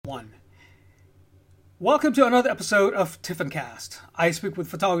one. Welcome to another episode of Tiffincast. I speak with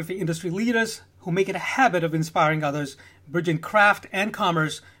photography industry leaders who make it a habit of inspiring others, bridging craft and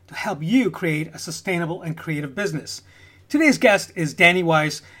commerce to help you create a sustainable and creative business. Today's guest is Danny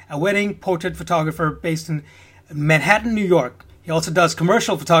Weiss, a wedding portrait photographer based in Manhattan, New York. He also does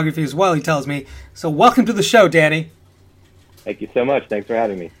commercial photography as well, he tells me. So welcome to the show, Danny. Thank you so much. Thanks for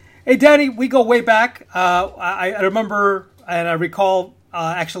having me. Hey, Danny, we go way back. I remember and I recall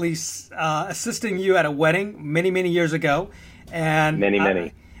actually assisting you at a wedding many years ago. And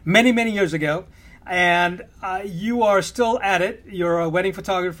many years ago. And you are still at it. You're a wedding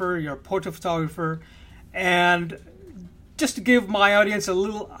photographer. You're a portrait photographer. And just to give my audience a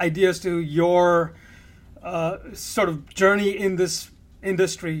little idea as to your sort of journey in this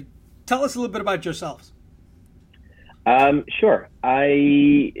industry, tell us a little bit about yourselves. Sure.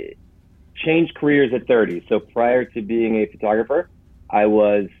 I changed careers at 30. So prior to being a photographer, I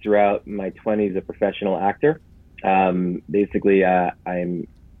was throughout my 20s a professional actor. Basically, I'm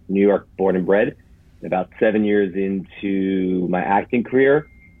New York born and bred. About 7 years into my acting career,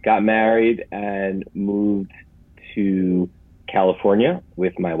 got married and moved to California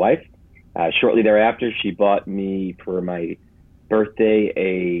with my wife. Shortly thereafter, she bought me for my birthday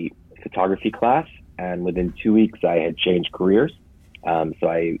a photography class, and within 2 weeks, I had changed careers. So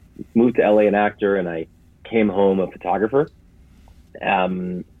I moved to LA an actor, and I came home a photographer.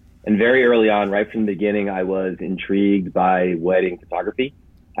 And very early on, right from the beginning, I was intrigued by wedding photography.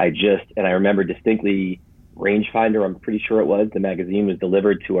 I remember distinctly Rangefinder, I'm pretty sure it was, the magazine was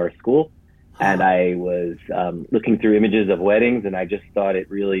delivered to our school. And I was looking through images of weddings, and I just thought it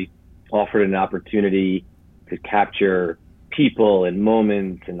really offered an opportunity to capture people and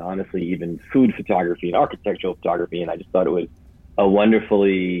moments, and honestly, even food photography and architectural photography. And I just thought it was a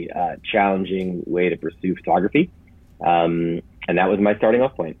wonderfully challenging way to pursue photography. And that was my starting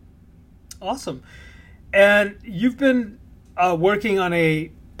off point. Awesome. And you've been working on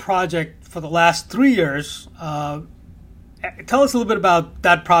a project for the last 3 years. Tell us a little bit about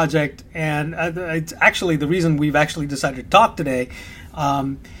that project. And it's actually the reason we've actually decided to talk today.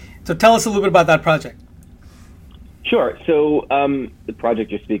 So tell us a little bit about that project. Sure. So the project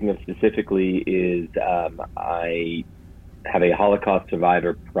you're speaking of specifically is I have a Holocaust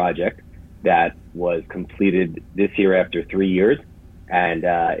survivor project that was completed this year after 3 years, and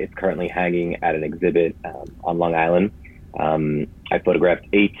it's currently hanging at an exhibit on Long Island. I photographed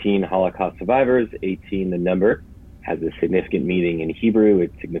 18 Holocaust survivors. 18, the number, has a significant meaning in Hebrew.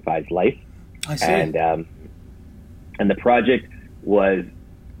 It signifies life. I see. And the project was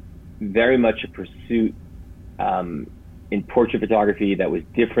very much a pursuit in portrait photography that was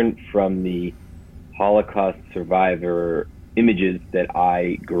different from the Holocaust survivor images that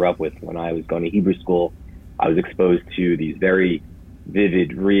I grew up with. When I was going to Hebrew school, I was exposed to these very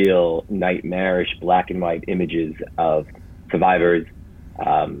vivid, real, nightmarish black and white images of survivors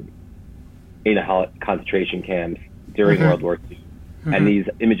in concentration camps during World War II. And these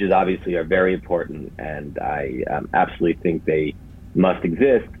images obviously are very important, and I absolutely think they must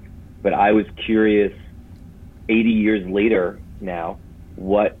exist. But I was curious, 80 years later now,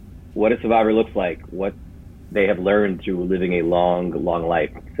 what a survivor looks like, what they have learned through living a long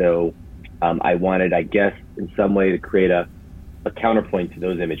life. So I wanted, I guess, in some way to create a counterpoint to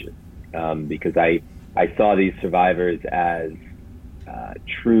those images, because I saw these survivors as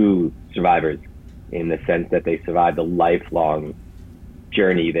true survivors in the sense that they survived a lifelong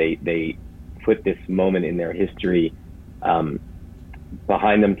journey. They put this moment in their history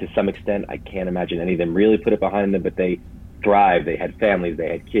behind them to some extent. I can't imagine any of them really put it behind them, but they thrived. They had families, they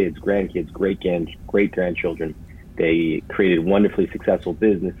had kids, grandkids, great-grandchildren. They created wonderfully successful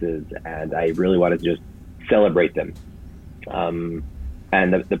businesses, and I really wanted to just celebrate them. And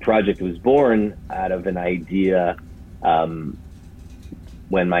the project was born out of an idea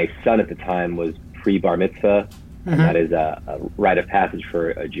when my son at the time was pre-bar mitzvah, and that is a rite of passage for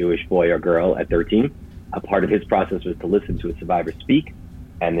a Jewish boy or girl at 13. A part of his process was to listen to a survivor speak,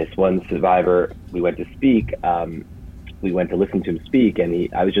 and this one survivor we went to listen to him speak, and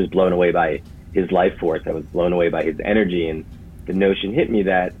I was just blown away by his life force. I was blown away by his energy, and the notion hit me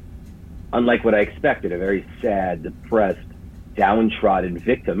that, unlike what I expected, a very sad, depressed, downtrodden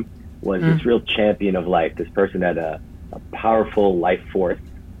victim was this real champion of life. This person had a powerful life force,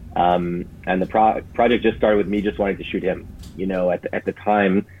 and the project just started with me just wanting to shoot him. You know, at the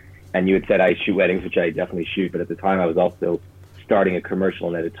time, and you had said I shoot weddings, which I definitely shoot, but at the time I was also starting a commercial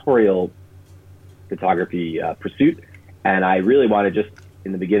and editorial photography pursuit, and I really wanted just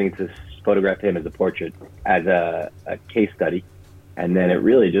in the beginning to photograph him as a portrait, as a case study, and then it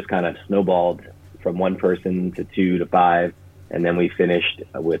really just kind of snowballed from one person to 2 to 5 and then we finished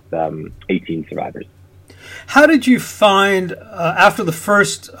with 18 survivors. How did you find, after the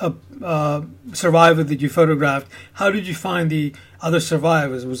first survivor that you photographed, how did you find the other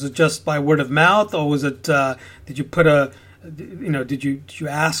survivors? Was it just by word of mouth, or was it, did you put did you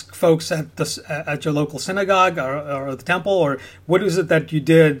ask folks at your local synagogue or the temple, or what is it that you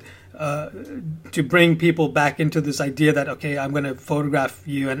did to bring people back into this idea that, okay, I'm going to photograph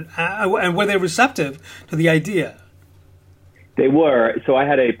you, and were they receptive to the idea? They were. So I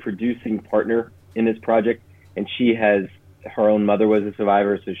had a producing partner in this project, and her own mother was a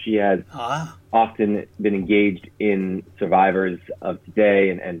survivor, so she has often been engaged in survivors of today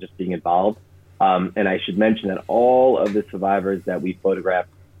and just being involved. And I should mention that all of the survivors that we photographed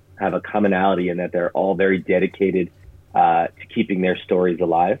have a commonality in that they're all very dedicated to keeping their stories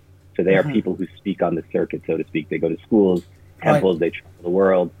alive. So they are people who speak on the circuit, so to speak. They go to schools, temples, they travel the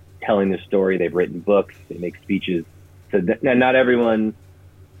world, telling their story. They've written books, they make speeches. So not everyone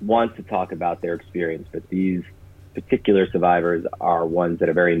wants to talk about their experience, but these particular survivors are ones that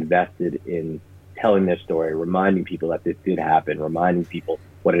are very invested in telling their story, reminding people that this did happen, reminding people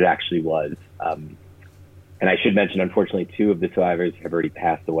what it actually was. And I should mention, unfortunately, 2 of the survivors have already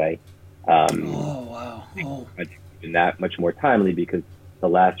passed away. Oh, wow. Oh. And that much more timely because the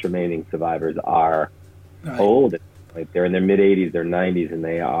last remaining survivors are old. Like they're in their mid-80s, their 90s, and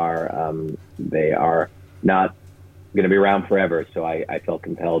they are not going to be around forever. So I felt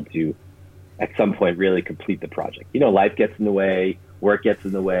compelled to, at some point, really complete the project. Life gets in the way, work gets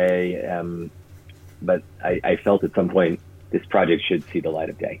in the way, but I felt at some point this project should see the light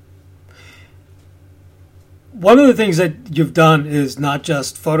of day. One of the things that you've done is not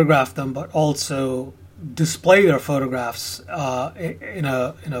just photograph them, but also display their photographs in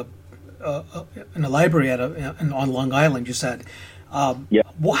a library on Long Island. You said, how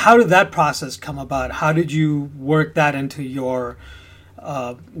did that process come about? How did you work that into your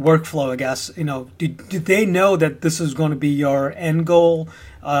workflow? I guess did they know that this is going to be your end goal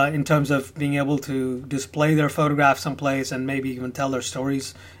in terms of being able to display their photographs someplace and maybe even tell their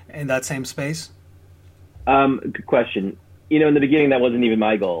stories in that same space? Good question. In the beginning, that wasn't even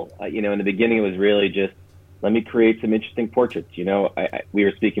my goal. In the beginning, it was really just, let me create some interesting portraits. We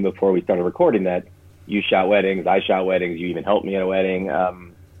were speaking before we started recording that you shot weddings, I shot weddings, you even helped me at a wedding.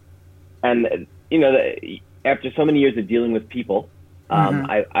 And after so many years of dealing with people,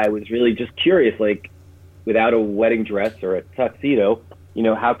 I was really just curious, like, without a wedding dress or a tuxedo,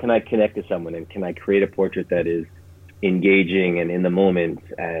 how can I connect to someone, and can I create a portrait that is engaging and in the moment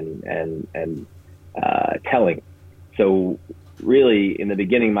and telling? So really, in the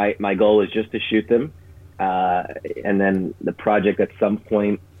beginning, my goal was just to shoot them. And then the project, at some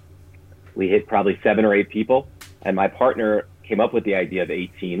point, we hit probably 7 or 8 people, and my partner came up with the idea of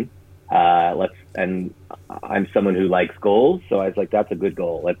 18. And I'm someone who likes goals, so I was like, that's a good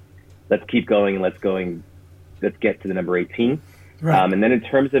goal. Let's keep going, and let's get to the number 18. Right. And then in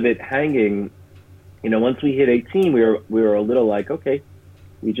terms of it hanging, once we hit 18, we were a little like, okay,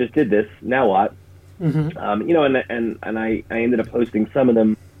 we just did this, now what? And I ended up posting some of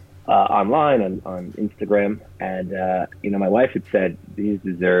them online on Instagram, and my wife had said these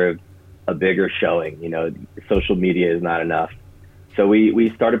deserve a bigger showing. Social media is not enough, so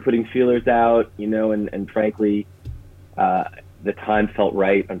we started putting feelers out. And frankly, the time felt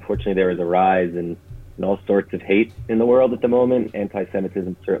right. Unfortunately, there was a rise in all sorts of hate in the world at the moment.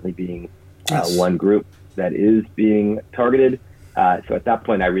 Anti-Semitism certainly being one group that is being targeted. So at that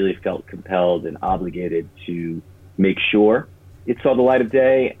point, I really felt compelled and obligated to make sure it saw the light of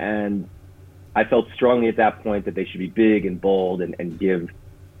day. And I felt strongly at that point that they should be big and bold and give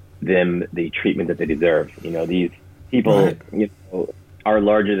them the treatment that they deserve. These people, are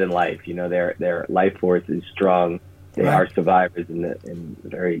larger than life. Their life force is strong. They are survivors in the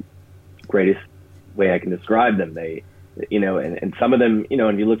very greatest way I can describe them. They, and some of them,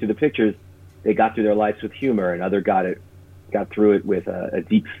 if you look through the pictures, they got through their lives with humor, and others got through it with a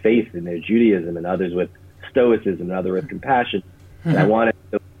deep faith in their Judaism, and others with stoicism, and others with compassion. And I wanted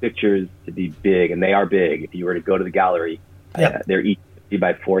those pictures to be big, and they are big. If you were to go to the gallery, they're each 50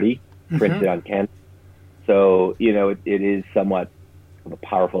 by 40 printed on canvas. So, it is somewhat of a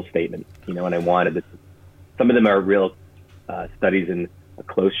powerful statement, and I wanted this. Some of them are real studies in a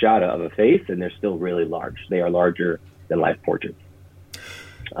close shot of a face, and they're still really large. They are larger than life portraits.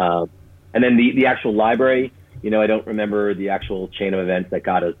 And then the actual library, I don't remember the actual chain of events that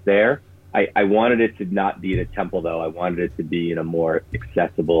got us there. I wanted it to not be at a temple, though. I wanted it to be in a more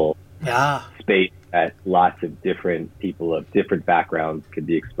accessible space that lots of different people of different backgrounds could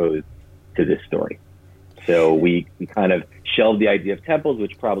be exposed to this story. So we kind of shelved the idea of temples,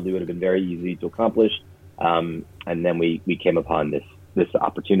 which probably would have been very easy to accomplish. And then we came upon this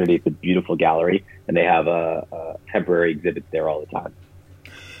opportunity. It's a beautiful gallery, and they have a temporary exhibits there all the time.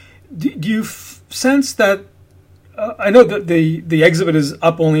 Do you sense that? I know that the exhibit is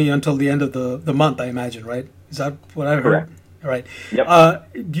up only until the end of the month, I imagine, right? Is that what I heard? Correct. Right.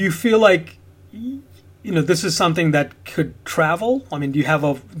 Yep. Do you feel like this is something that could travel? I mean, do you have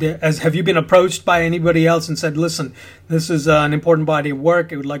have you been approached by anybody else and said, listen, this is an important body of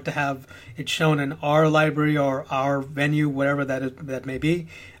work. I would like to have it shown in our library or our venue, whatever that may be.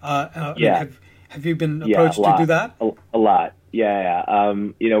 Yeah. Have you been approached to do that? A lot. Yeah.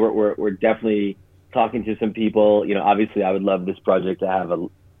 We're definitely talking to some people. Obviously I would love this project to have a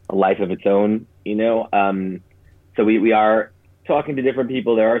life of its own, so we are talking to different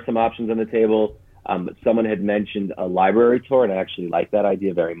people. There are some options on the table. But someone had mentioned a library tour, and I actually like that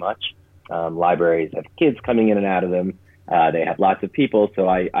idea very much. Libraries have kids coming in and out of them. They have lots of people, so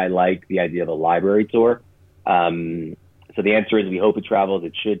I like the idea of a library tour. So the answer is we hope it travels.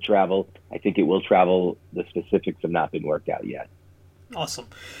 It should travel. I think it will travel. The specifics have not been worked out yet. Awesome.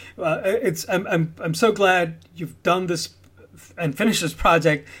 I'm so glad you've done this and finished this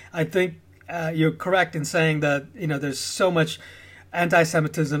project. I think you're correct in saying that there's so much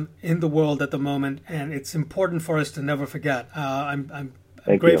anti-Semitism in the world at the moment, and it's important for us to never forget. I'm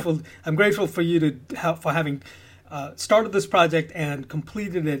grateful. I'm grateful for you for having started this project and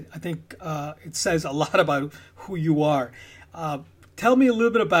completed it. I think it says a lot about who you are. Tell me a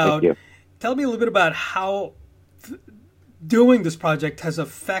little bit about how doing this project has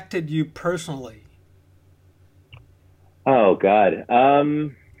affected you personally. Oh God,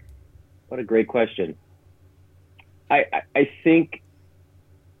 what a great question. I think,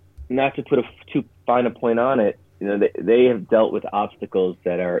 not to put too fine a point on it, they have dealt with obstacles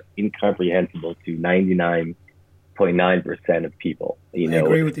that are incomprehensible to 99.9% of people. I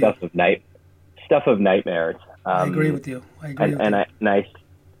agree with you. Stuff of nightmares. I agree with you. It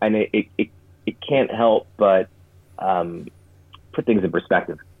can't help but put things in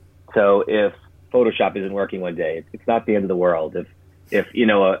perspective. So if Photoshop isn't working one day, it's not the end of the world. If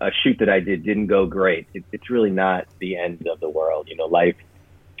a shoot that I didn't go great, it's really not the end of the world. Life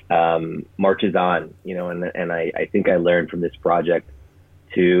marches on. And I think I learned from this project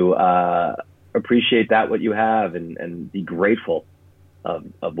to appreciate what you have and be grateful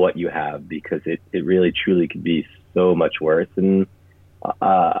of what you have, because it really truly could be so much worse. And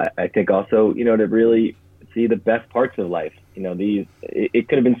I think also to really see the best parts of life. It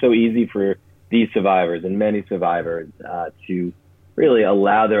could have been so easy for these survivors and many survivors to really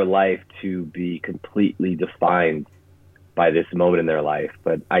allow their life to be completely defined by this moment in their life.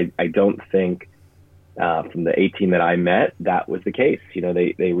 But I don't think from the 18 that I met, that was the case.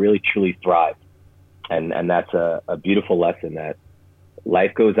 They really truly thrived. And that's a beautiful lesson that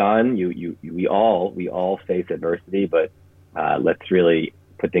life goes on. We all face adversity, but let's really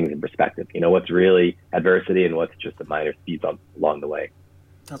put things in perspective. What's really adversity and what's just a minor speed bump along the way.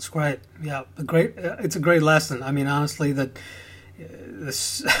 That's great. Yeah, it's a great lesson. I mean, honestly,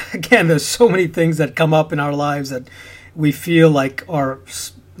 there's so many things that come up in our lives that we feel like are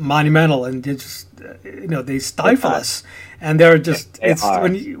monumental, and they stifle us, and they're just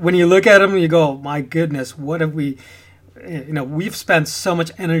when you look at them, you go, my goodness, what have we? We've spent so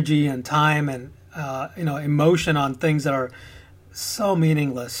much energy and time and emotion on things that are so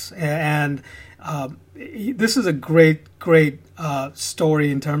meaningless, and this is a great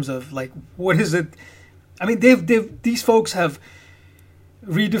story in terms of like, what is it? I mean, these folks have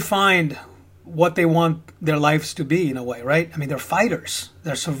redefined what they want their lives to be in a way, right? I mean, they're fighters,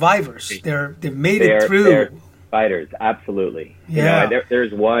 they're survivors, they've made it through. They're fighters, absolutely. Yeah.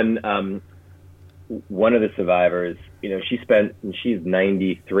 There's one of the survivors. She's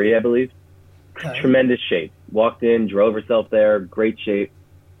 93, I believe. Okay. Tremendous shape. Walked in, drove herself there, great shape.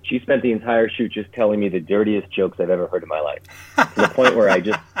 She spent the entire shoot just telling me the dirtiest jokes I've ever heard in my life, to the point where I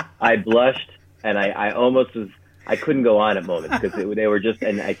blushed, and I almost was. I couldn't go on at moments because they were just,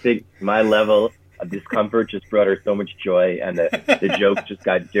 and I think my level of discomfort just brought her so much joy, and the jokes just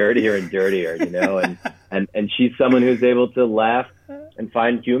got dirtier and dirtier, and she's someone who's able to laugh and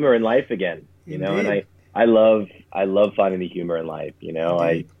find humor in life again, and I love finding the humor in life, in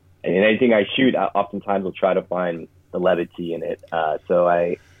anything I shoot, I oftentimes will try to find the levity in it. So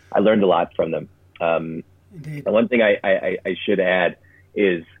I learned a lot from them. And one thing I should add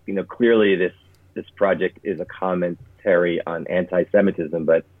is, clearly this project is a commentary on anti-Semitism,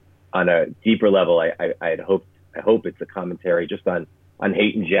 but on a deeper level, I hope it's a commentary just on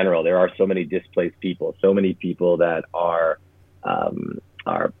hate in general. There are so many displaced people, so many people that are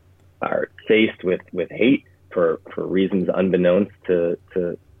faced with hate for reasons unbeknownst to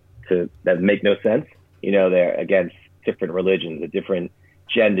that make no sense. they're against different religions, different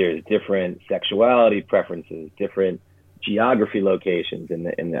genders, different sexuality preferences, different geography locations.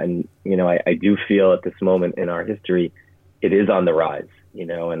 And I do feel at this moment in our history, it is on the rise,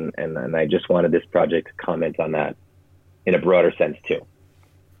 and I just wanted this project to comment on that in a broader sense too.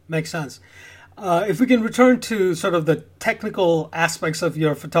 Makes sense. If we can return to sort of the technical aspects of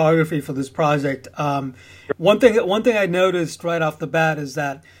your photography for this project, one thing I noticed right off the bat is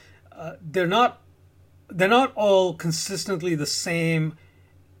that they're not all consistently the same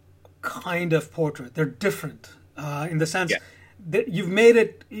kind of portrait. They're different in the sense that you've made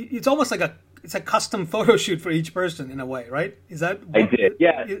it. It's almost like it's a custom photo shoot for each person in a way, right? Is that I did?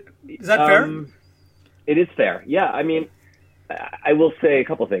 Yeah. Is that fair? It is fair. Yeah. I mean, I will say a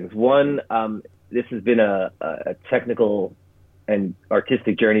couple things. One, this has been a technical and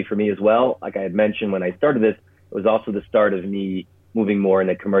artistic journey for me as well. Like I had mentioned when I started this, it was also the start of me moving more in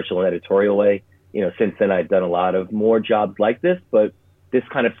a commercial and editorial way. Since then I've done a lot of more jobs like this, but this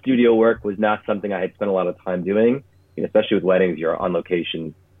kind of studio work was not something I had spent a lot of time doing. Especially with weddings, you're on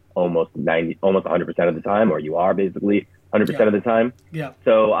location almost 100% of the time, or you are basically 100% of the time. Yeah.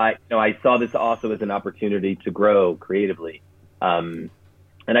 So I saw this also as an opportunity to grow creatively. And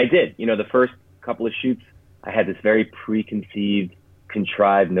I did. The first couple of shoots, I had this very preconceived,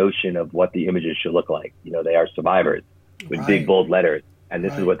 contrived notion of what the images should look like. They are survivors with big, bold letters, and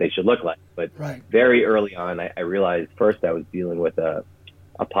this is what they should look like. But very early on, I realized first I was dealing with a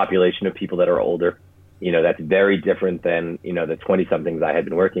population of people that are older. That's very different than, the 20-somethings I had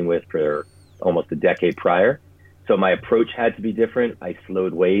been working with for almost a decade prior. So my approach had to be different. I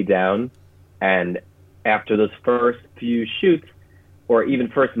slowed way down. And after those first few shoots, or even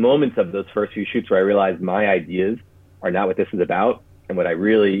first moments of those first few shoots where I realized my ideas are not what this is about, and what I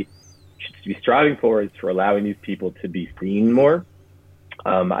really should be striving for is for allowing these people to be seen more,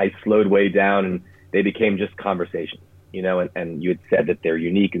 I slowed way down, and they became just conversations, and you had said that they're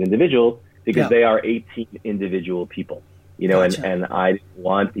unique and individual because they are 18 individual people, Gotcha. and I didn't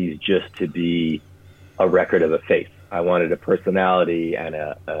want these just to be a record of a face. I wanted a personality and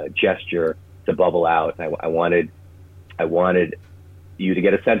a gesture to bubble out. I wanted you to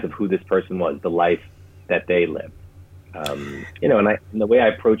get a sense of who this person was, the life that they lived. And the way I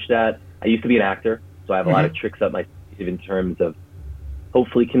approach that, I used to be an actor, so I have a lot of tricks up my sleeve in terms of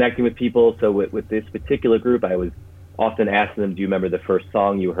hopefully connecting with people. So with this particular group, I was often asking them, do you remember the first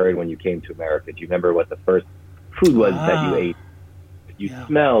song you heard when you came to America? Do you remember what the first food was that you ate, that you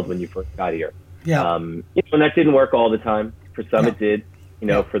smelled when you first got here? Yeah. And that didn't work all the time. For some it did.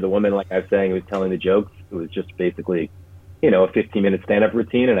 For the woman, like I was saying, who was telling the jokes, it was just basically, a 15-minute stand-up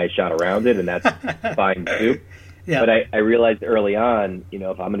routine, and I shot around it, and that's fine too. Yeah. But I realized early on,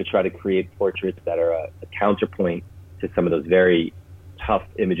 if I'm going to try to create portraits that are a counterpoint to some of those very tough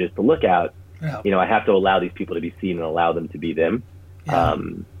images to look at, I have to allow these people to be seen and allow them to be them. Yeah.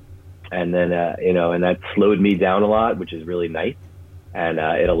 And then, and that slowed me down a lot, which is really nice. And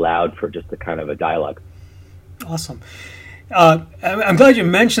it allowed for just a kind of a dialogue. Awesome. I'm glad you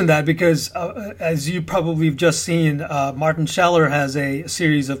mentioned that because, as you probably have just seen, Martin Scheller has a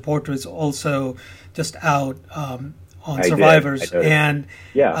series of portraits also just out on survivors, and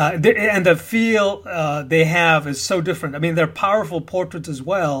the feel they have is so different. I mean, they're powerful portraits as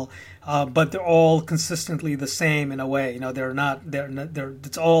well, but they're all consistently the same in a way. They're not.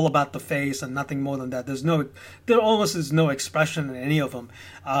 It's all about the face and nothing more than that. There almost is no expression in any of them.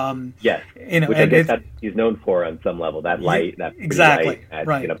 Yes, which I guess that he's known for on some level. That light, that exactly, light,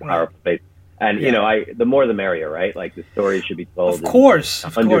 right, powerful face. And the more the merrier, right? Like the story should be told of course, in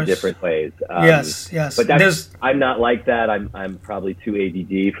 100 different ways. Yes. But I'm not like that. I'm probably too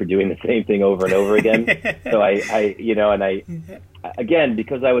ADD for doing the same thing over and over again. So I again,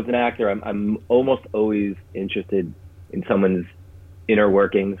 because I was an actor, I'm almost always interested in someone's inner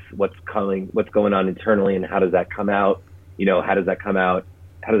workings, what's going on internally, and how does that come out? How does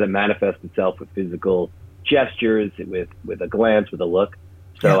that manifest itself with physical gestures, with a glance, with a look?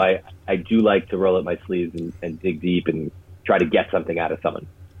 So I do like to roll up my sleeves and dig deep and try to get something out of someone.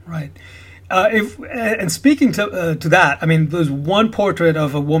 Right. And speaking to that, I mean, there's one portrait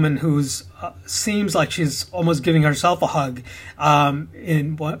of a woman who's seems like she's almost giving herself a hug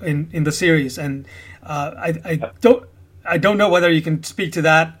in the series, and I don't know whether you can speak to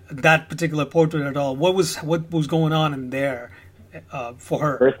that particular portrait at all. What was going on in there for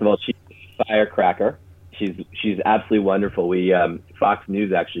her? First of all, she's a firecracker. She's absolutely wonderful. We Fox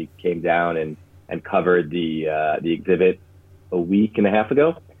News actually came down and covered the exhibit a week and a half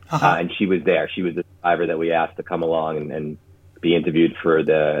ago, and she was there. She was the survivor that we asked to come along and be interviewed for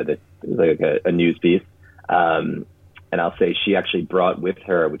it was like a news piece. And I'll say she actually brought with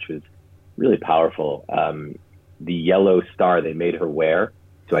her, which was really powerful. The yellow star they made her wear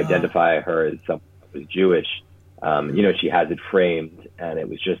to identify her as someone who was Jewish. She has it framed, and it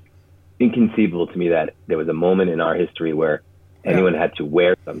was just inconceivable to me that there was a moment in our history where anyone had to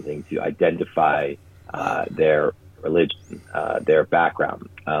wear something to identify their religion, their background.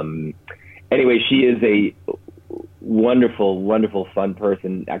 Anyway, she is a wonderful, wonderful, fun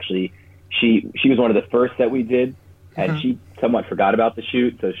person. Actually, she was one of the first that we did, and she somewhat forgot about the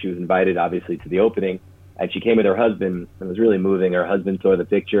shoot, so she was invited, obviously, to the opening. And she came with her husband, and it was really moving. Her husband saw the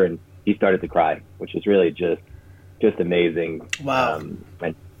picture, and he started to cry, which was really just amazing. Wow.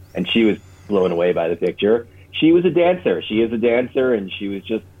 And she was blown away by the picture. She was a dancer. She is a dancer, and she was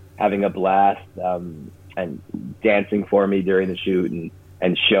just having a blast and dancing for me during the shoot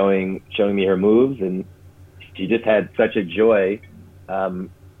and showing me her moves. And she just had such a joy. I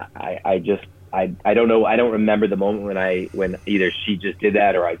don't know. I don't remember the moment when either she just did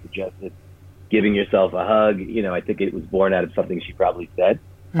that or I suggested giving yourself a hug. I think it was born out of something she probably said.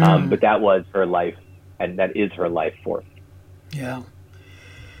 But that was her life, and that is her life force. Yeah.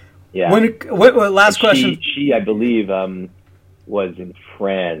 Yeah. Last question. She, I believe, was in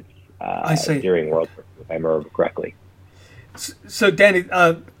France I see. During World War II, if I remember correctly. So, Danny,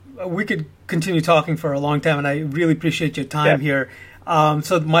 we could continue talking for a long time, and I really appreciate your time here.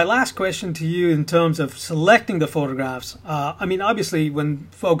 So my last question to you in terms of selecting the photographs, obviously when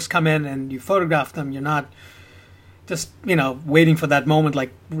folks come in and you photograph them, you're not just, waiting for that moment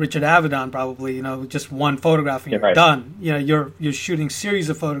like Richard Avedon probably, just one photograph and you're done. You're shooting series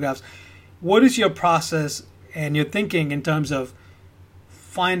of photographs. What is your process and your thinking in terms of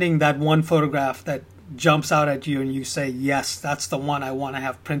finding that one photograph that jumps out at you and you say, yes, that's the one I want to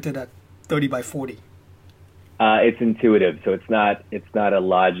have printed at 30 by 40? It's intuitive, so it's not a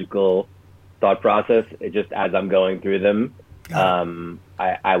logical thought process. It just, as I'm going through them,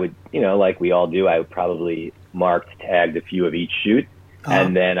 I would, like we all do, I would probably tagged a few of each shoot,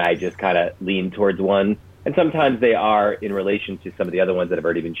 and then I just kind of lean towards one. And sometimes they are in relation to some of the other ones that have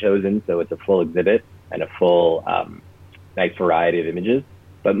already been chosen, so it's a full exhibit and a full nice variety of images.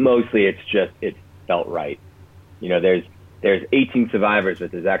 But mostly it's felt right. There's 18 survivors, but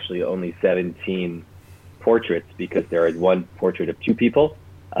there's actually only 17 portraits because there is one portrait of two people.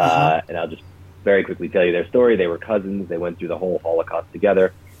 And I'll just very quickly tell you their story. They were cousins. They went through the whole Holocaust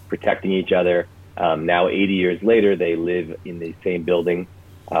together, protecting each other. Now, 80 years later, they live in the same building,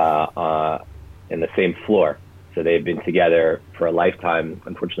 in the same floor. So they've been together for a lifetime.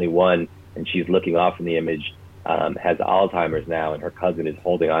 Unfortunately, one, and she's looking off in the image, has Alzheimer's now, and her cousin is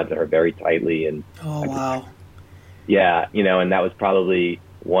holding on to her very tightly. And wow. Yeah, and that was probably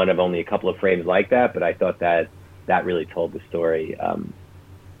one of only a couple of frames like that, but I thought that really told the story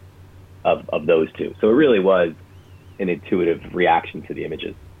of those two. So it really was an intuitive reaction to the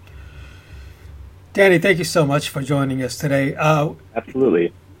images. Danny, thank you so much for joining us today.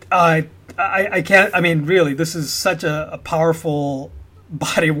 Absolutely. I can't, really, this is such a powerful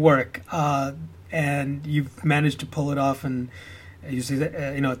body of work, and you've managed to pull it off. And you see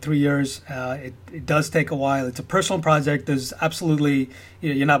that, 3 years, it does take a while. It's a personal project. There's absolutely,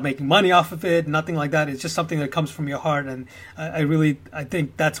 you're not making money off of it, nothing like that. It's just something that comes from your heart. And I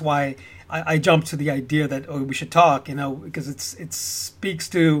think that's why I jumped to the idea that, we should talk, because it speaks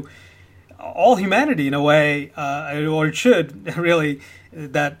to all humanity in a way, or it should really,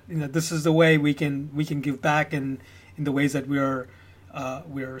 that this is the way we can give back in the ways that we're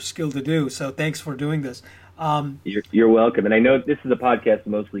skilled to do. So thanks for doing this. You're welcome. And I know this is a podcast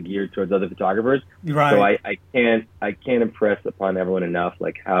mostly geared towards other photographers, right? So I can't impress upon everyone enough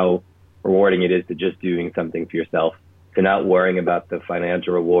like how rewarding it is to just doing something for yourself, to not worrying about the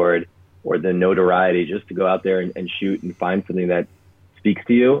financial reward or the notoriety, just to go out there and shoot and find something that speaks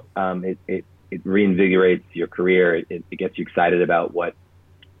to you. It reinvigorates your career. It gets you excited about what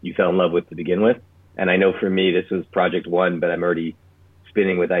you fell in love with to begin with. And I know for me, this was project one, but I'm already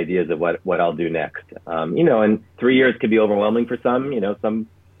spinning with ideas of what I'll do next. And 3 years can be overwhelming for some. Some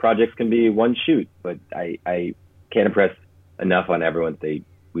projects can be one shoot, but I can't impress enough on everyone that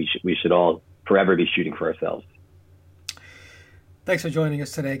we should all forever be shooting for ourselves. Thanks for joining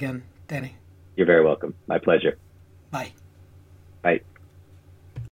us today again, Danny. You're very welcome. My pleasure. Bye. Bye.